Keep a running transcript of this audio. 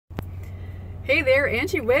Hey there,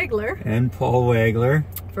 Angie Wagler. And Paul Wagler.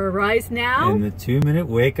 For Rise Now. And the 2-minute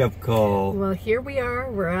wake-up call. Well, here we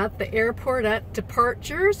are. We're at the airport at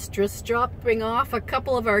departures, just dropping off a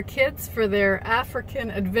couple of our kids for their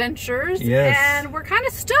African adventures. Yes. And we're kind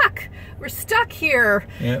of stuck. We're stuck here.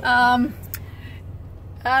 Yep.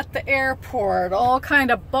 At the airport, all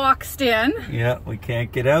kind of boxed in. Yeah, we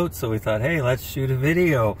can't get out, so we thought, hey, let's shoot a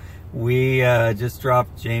video. We just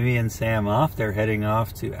dropped Jamie and Sam off. They're heading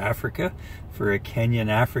off to Africa for a Kenyan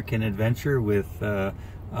African adventure with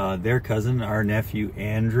their cousin, our nephew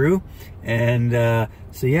Andrew. And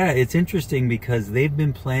so yeah, it's interesting because they've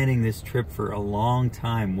been planning this trip for a long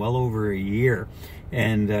time, well over a year.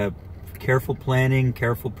 And careful planning,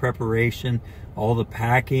 careful preparation, all the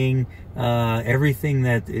packing, everything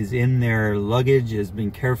that is in their luggage has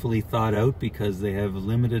been carefully thought out because they have a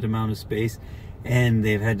limited amount of space. And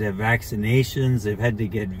they've had to have vaccinations, they've had to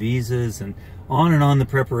get visas, and on the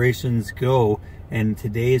preparations go. And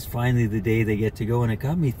today is finally the day they get to go. And it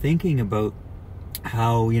got me thinking about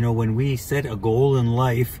how, you know, when we set a goal in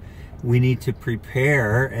life, we need to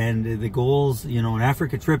prepare. And the goals, you know, an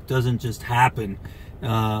Africa trip doesn't just happen.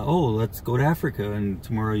 Oh, let's go to Africa and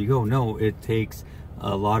tomorrow you go. No, it takes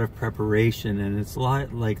a lot of preparation, and it's a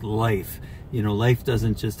lot like life. You know, life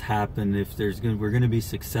doesn't just happen. If we're going to be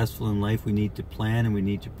successful in life, we need to plan and we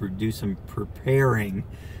need to do some preparing.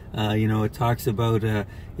 You know, it talks about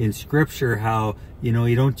in scripture how, you know,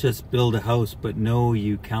 you don't just build a house, but no,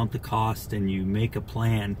 you count the cost and you make a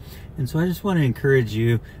plan. And so I just want to encourage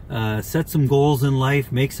you, set some goals in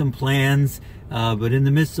life, make some plans, but in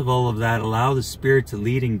the midst of all of that, allow the Spirit to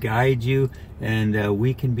lead and guide you, and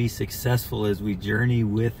we can be successful as we journey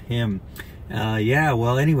with Him. Yeah,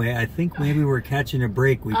 well, anyway, I think maybe we're catching a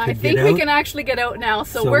break. I think we can actually get out now,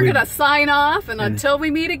 so we're going to sign off, and until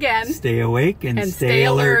we meet again, stay awake and stay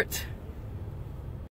alert.